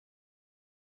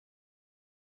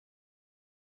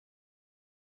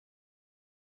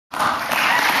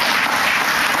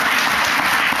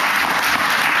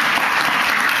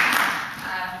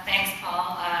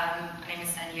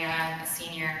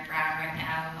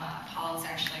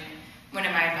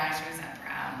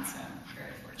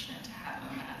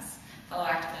fellow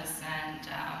activist and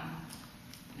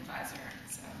advisor.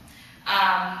 So,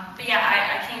 but yeah,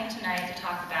 I came tonight to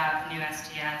talk about the new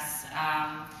SDS,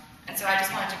 and so I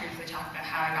just wanted to briefly talk about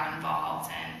how I got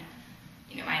involved and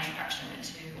my introduction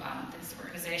into this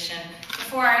organization.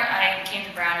 Before I came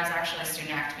to Brown, I was actually a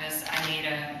student activist. I made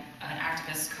an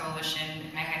activist coalition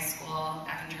in my high school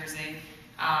back in Jersey,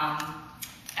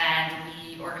 and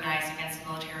we organized against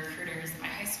military recruiters in my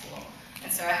high school.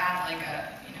 And so I had like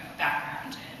a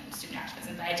background in student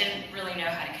activism, but I didn't really know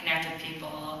how to connect with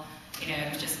people. It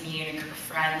was just me and a group of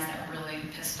friends that were really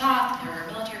pissed off. There were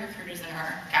military recruiters in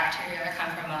our cafeteria. I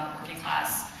come from a working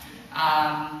class,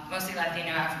 mostly Latino,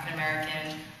 African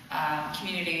American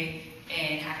community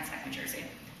in Hackensack, New Jersey.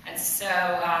 And so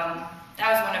that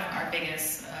was one of our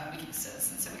biggest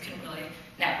weaknesses, and so we couldn't really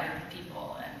network with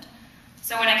people. And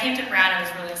so when I came to Brown, I was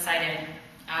really excited.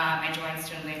 I joined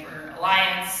Student Labor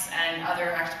Alliance and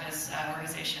other activist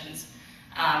organizations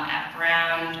at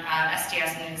Brown.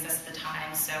 SDS didn't exist at the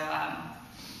time, so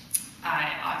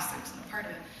I obviously wasn't a part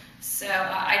of it. So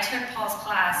I took Paul's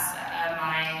class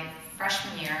my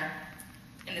freshman year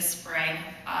in the spring,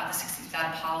 the 60s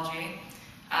Without Apology.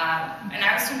 And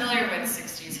I was familiar with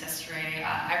 60s history.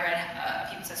 I read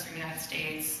People's History of the United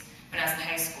States when I was in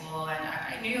high school, and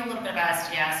I knew a little bit about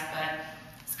SDS, but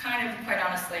it's kind of, quite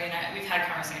honestly, and we've had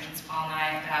conversations, Paul and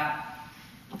I, about,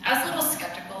 I was a little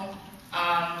skeptical,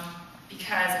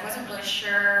 because I wasn't really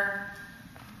sure,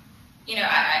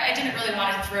 I didn't really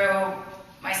want to throw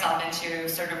myself into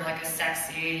sort of like a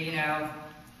sexy,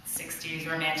 60s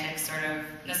romantic, sort of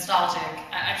nostalgic,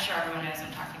 I'm sure everyone knows what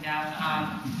I'm talking about,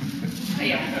 but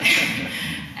yeah.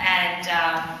 And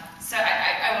so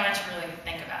I wanted to really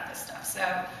think about this stuff. So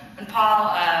when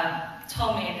Paul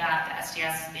told me that the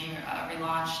SDS is being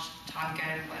relaunched, Tom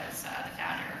Good was the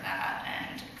founder of that,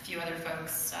 and a few other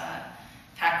folks,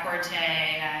 Pat Corte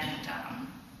and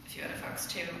a few other folks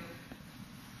too.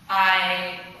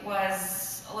 I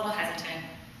was a little hesitant.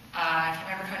 I can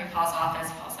remember coming to Paul's office.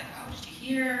 Paul's like, "Oh, did you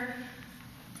hear?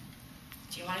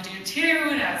 Do you want to do it too?"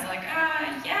 And I was like,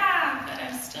 "Yeah," but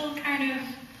I'm still kind of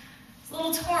a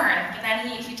little torn. But then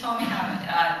he told me how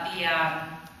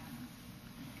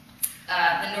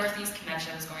the Northeast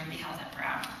Convention was going to be held at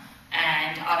Brown,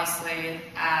 and obviously,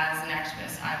 as an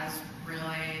activist, I was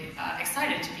really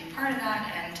excited to be part of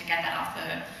that and to get that off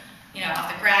the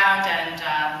ground,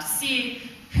 and to see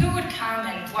who would come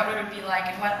and what it would be like,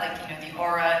 and what the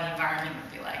aura and the environment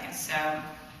would be like. And so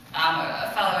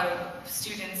a fellow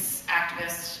students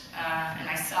activist and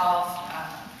myself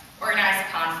organized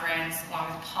a conference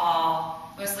along with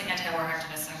Paul, mostly anti-war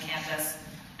activists on campus,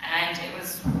 and it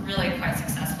was really quite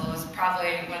successful. It was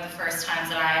probably one of the first times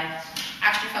that I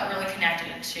actually felt really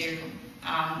connected to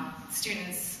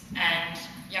students and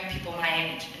young people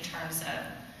my age in terms of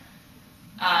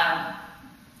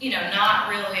not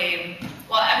really,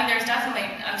 well, I mean, there's definitely,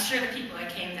 I'm sure the people that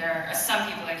came there, some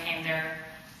people that came there,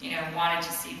 wanted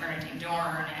to see Bernadine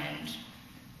Dorn and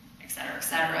et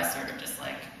cetera, sort of just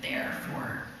like there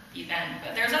for the event.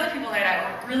 But there's other people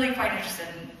that were really quite interested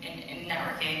in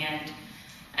networking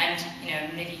and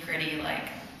nitty-gritty, like,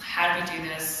 how do we do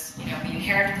this? We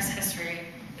inherited this history,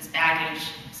 this baggage,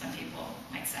 some people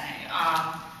might say,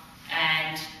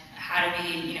 and how do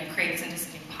we, create this into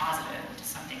something positive, into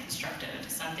something constructive, into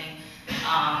something,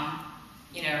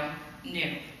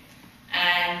 new.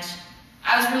 And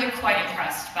I was really quite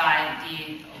impressed by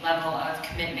the level of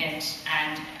commitment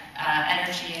and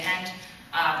energy and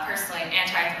personally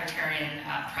anti-authoritarian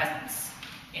presence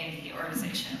in the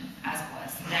organization as it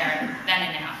was there then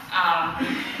and now.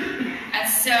 And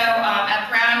so at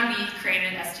Brown we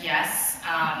created SDS.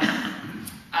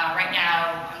 Right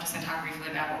now, I'm just going to talk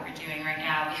briefly about what we're doing right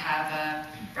now. We have a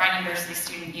Brown University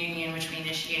Student Union, which we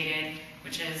initiated,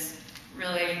 which is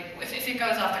really, if it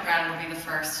goes off the ground, will be the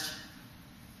first,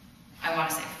 I want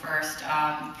to say first,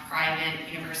 private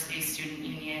university student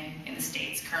union in the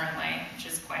States currently, which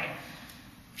is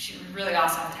really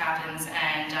awesome if it happens.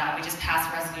 And we just passed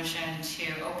a resolution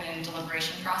to open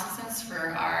deliberation processes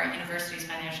for our university's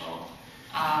financial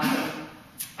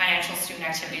student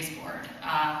activities board.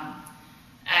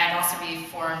 And also we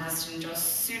formed the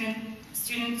Student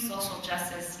Social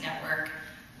Justice Network,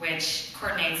 which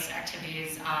coordinates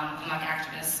activities among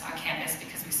activists on campus,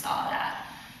 because we saw that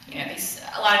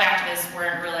a lot of activists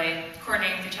weren't really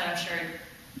coordinating with each other. I'm sure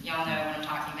y'all know what I'm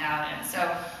talking about. And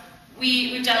so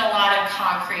we've done a lot of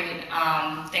concrete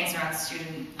things around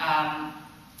student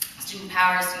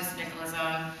power, student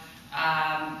syndicalism,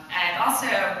 and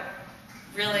also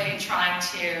really trying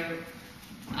to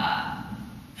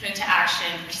put into action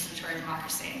participatory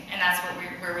democracy. And that's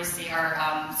where we see our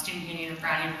Student Union of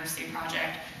Brown University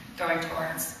project going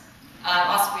towards.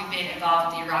 Also, we've been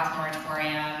involved with the Iraq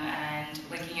Moratorium and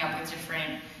linking up with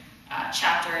different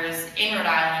chapters in Rhode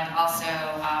Island, also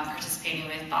participating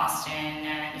with Boston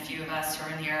and a few of us who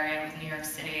are in the area with New York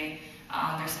City.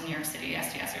 There's some New York City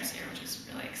SDSers here, which is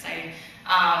really exciting.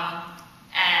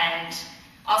 And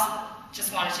also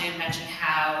just wanted to mention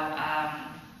how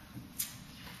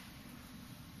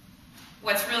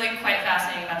what's really quite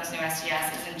fascinating about this new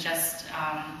SDS isn't just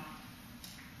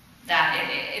that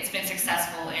it's been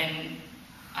successful in,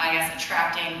 I guess,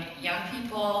 attracting young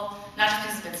people, not just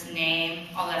because of its name,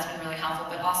 although that's been really helpful,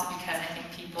 but also because I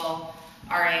think people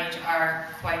our age are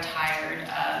quite tired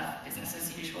of business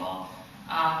as usual,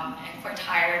 and quite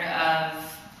tired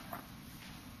of,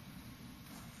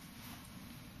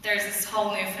 there's this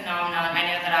whole new phenomenon. I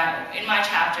know that in my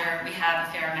chapter, we have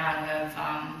a fair amount of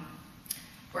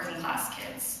working class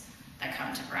kids that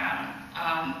come to Brown.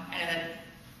 I know that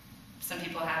some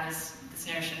people have this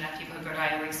notion that people who go to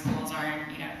Ivy League schools aren't,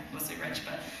 mostly rich,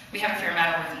 but we have a fair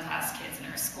amount of working class kids in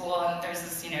our school, and there's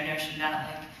this, notion that,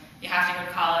 like, you have to go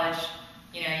to college,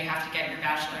 you have to get your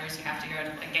bachelor's, you have to go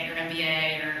to, like, get your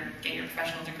MBA or get your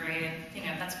professional degree,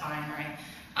 that's fine, right?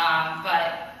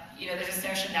 But, there's this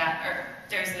notion that, or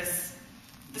there's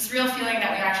this real feeling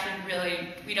that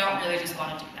we don't really just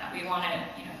want to do that. We want to,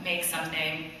 make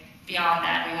something beyond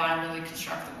that. We want to really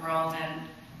construct the world and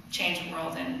change the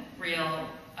world in real,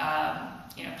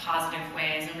 positive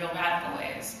ways and real radical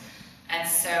ways. And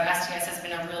so SDS has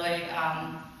been a really,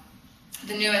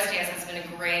 the new SDS has been a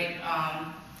great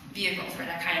vehicle for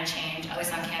that kind of change, at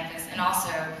least on campus, and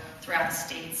also throughout the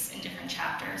states in different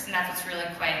chapters. And that's what's really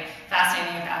quite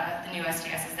fascinating about the new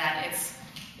SDS, is that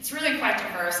it's really quite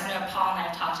diverse. I know Paul and I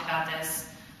have talked about this.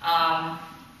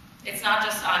 It's not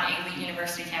just on elite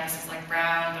university campuses like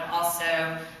Brown, but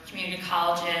also community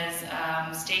colleges,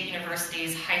 state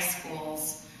universities, high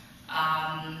schools,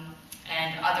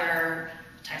 and other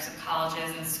types of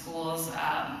colleges and schools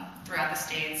throughout the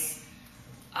states.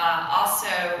 Also,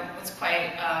 what's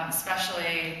quite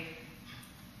especially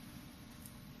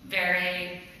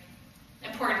very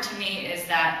important to me is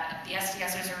that the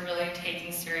SDSers are really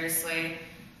taking seriously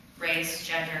race,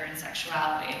 gender, and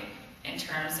sexuality in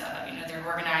terms of their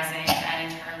organizing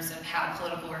and in terms of how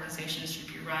political organizations should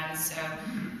be run. So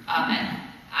and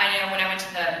I know when I went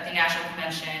to the National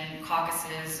Convention,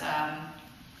 caucuses,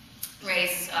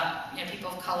 race,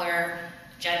 people of color,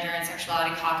 gender and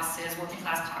sexuality caucuses, working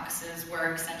class caucuses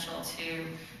were essential to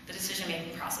the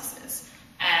decision-making processes.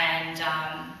 And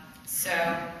so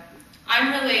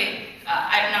I'm not really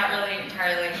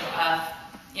entirely,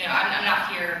 I'm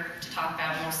not here to talk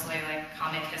about mostly like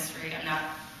comic history. I'm not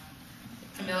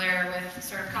familiar with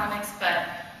sort of comics, but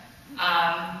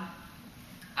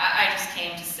I just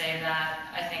came to say that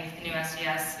I think the new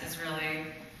SDS is really,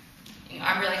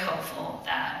 I'm really hopeful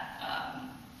that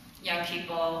young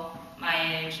people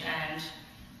my age and,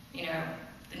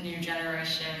 the new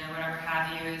generation or whatever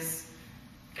have you is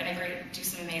going to do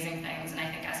some amazing things, and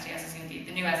I think SDS is going to be,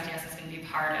 the new SDS is going to be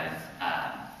part of